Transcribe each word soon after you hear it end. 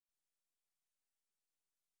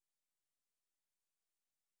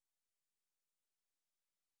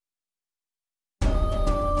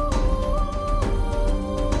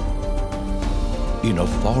In a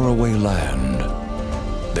faraway land,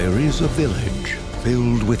 there is a village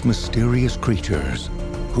filled with mysterious creatures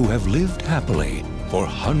who have lived happily for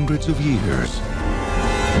hundreds of years.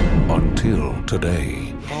 Until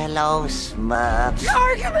today. Hello, Smurfs.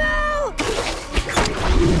 Gargamel!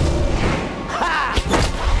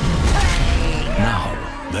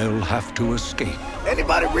 Now, they'll have to escape.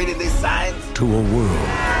 Anybody reading these signs? To a world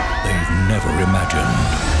they've never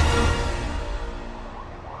imagined.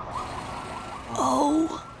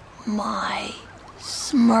 Oh, my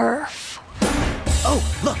Smurf. Oh,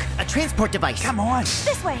 look, a transport device. Come on.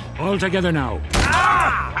 This way. All together now.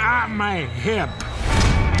 Ah, my hip.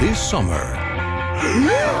 This summer,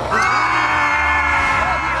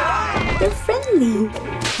 They're friendly.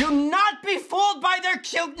 Do not be fooled by their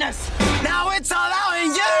cuteness. Now it's all out in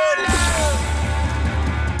you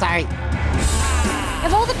now! Sorry.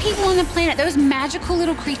 Of all the people on the planet, those magical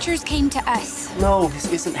little creatures came to us. No,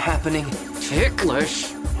 this isn't happening.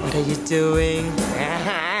 Ticklish. What are you doing?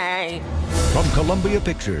 Hi. from Columbia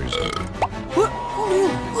Pictures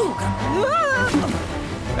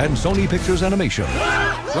and Sony Pictures Animation.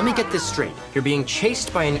 Let me get this straight. You're being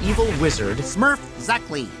chased by an evil wizard. Smurf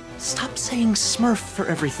Zuckley. Stop saying Smurf for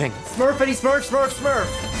everything. Smurfity, Smurf, Smurf,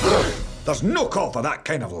 Smurf. There's no call for that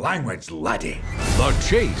kind of language, laddie. The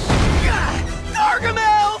Chase.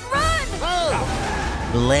 Gargamel!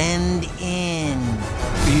 Run! Blend in.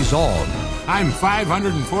 Is on I'm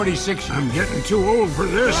 546. I'm getting too old for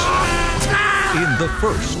this. in the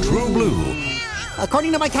first True Blue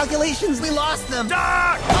According to my calculations, we lost them.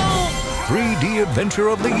 3D adventure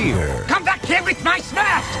of the year. Come back here with my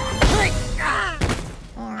Smurf!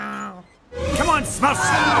 Come on,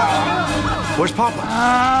 Smurfs! Where's Papa?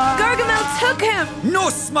 Gargamel took him! No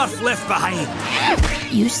Smurf left behind!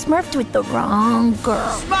 You smurfed with the wrong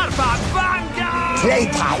girl. Smurfa Banga!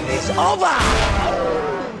 Playtime is over.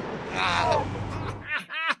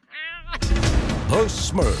 The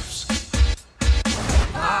Smurfs.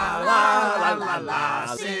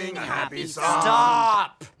 Sing a happy song.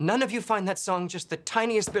 Stop! None of you find that song just the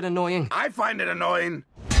tiniest bit annoying. I find it annoying.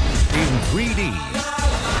 In 3D.